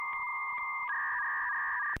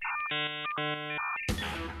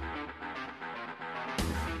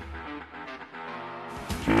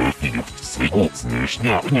Filho, sei que não é,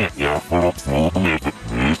 é, é, é, para o povo, é,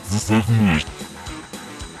 é,